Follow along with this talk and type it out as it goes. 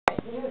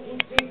Look,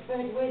 big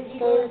fat wedgie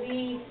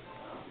puppy.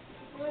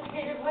 Look at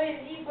a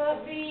wedgie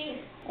puppy.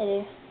 I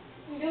do.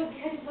 Look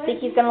at a wedgie Think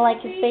he's gonna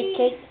like his fake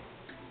cake?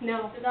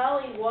 No.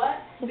 Denali, what?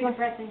 It's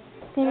depressing.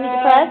 He's gonna be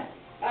depressed?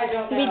 I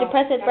don't know. He'll be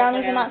depressed that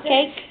brownies are not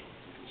cake?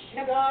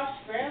 Oh gosh,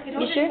 friends.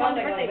 You sure?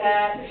 Something like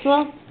that.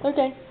 Well,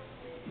 okay.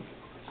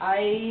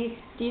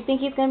 Do you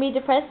think he's gonna be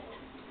depressed?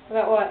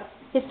 About what?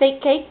 His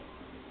fake cake?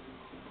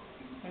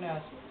 Who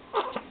knows?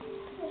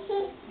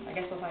 I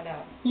guess we'll find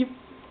out. Yep.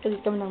 Because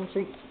he's coming down the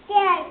street.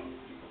 Dad.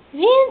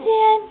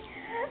 Vincent!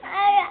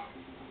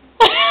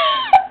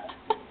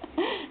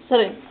 Shut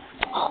it.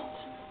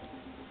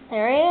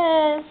 There he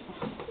is.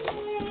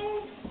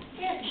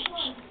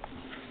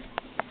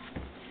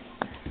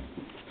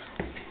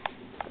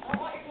 I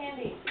want your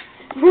candy.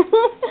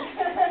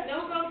 No,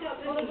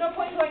 well, there's no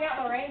point going out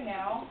in the rain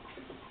now.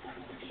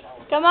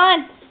 Come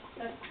on.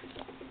 I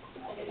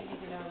didn't need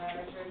to know that,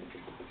 Richard.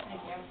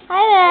 Thank you.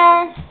 Hi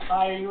there.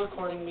 Hi, are you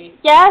recording me?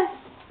 Yes.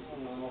 Oh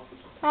no.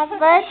 Happy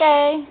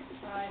birthday.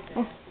 Hi,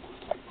 Dad.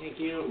 Thank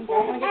you. I'm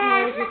gonna get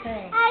married with your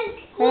thing.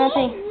 Let me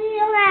see.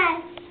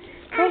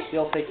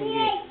 Still taking me.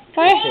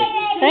 Come here.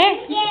 Come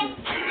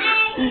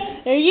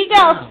here. There you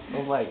go.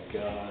 Oh my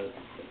god.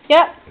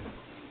 Yep.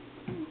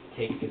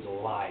 Cake is a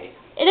lie.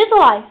 It is a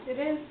lie. It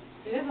is.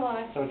 It is a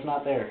lie. So it's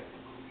not there.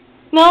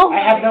 No. I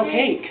have no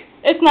cake.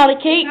 It's not a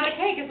cake. It's not a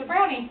cake, it's a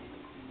brownie.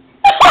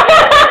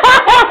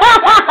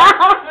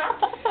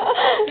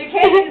 The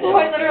cake is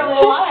quite literally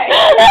a lie.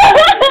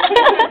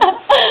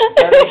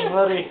 That is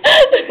funny.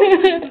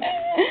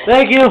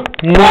 Thank you.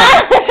 Ew,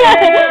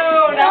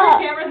 now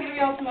your camera's gonna be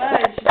all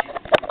smudged.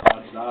 No,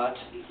 it's not.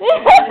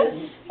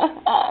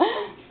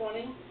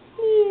 20?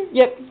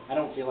 Yep. I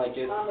don't feel like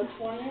it. On the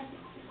 20th?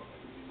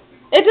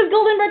 It's his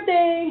golden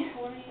birthday.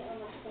 20 on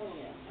the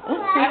 20th. I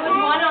was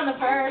 1 on the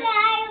 1st.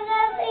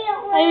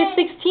 I was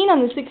 16 on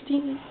the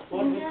 16th.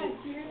 What is it?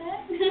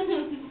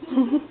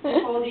 I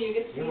told you, you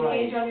get to see You're the right.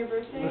 age on your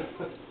birthday.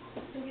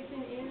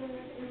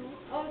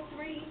 Oh,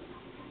 3.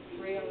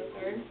 3 on the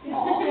 3rd.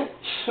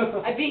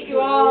 Aw. I beat you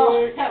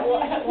all at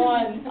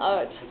 1. Oh,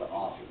 That's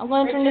awesome. I'm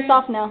going to turn this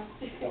off now.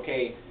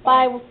 Okay.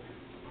 Bye.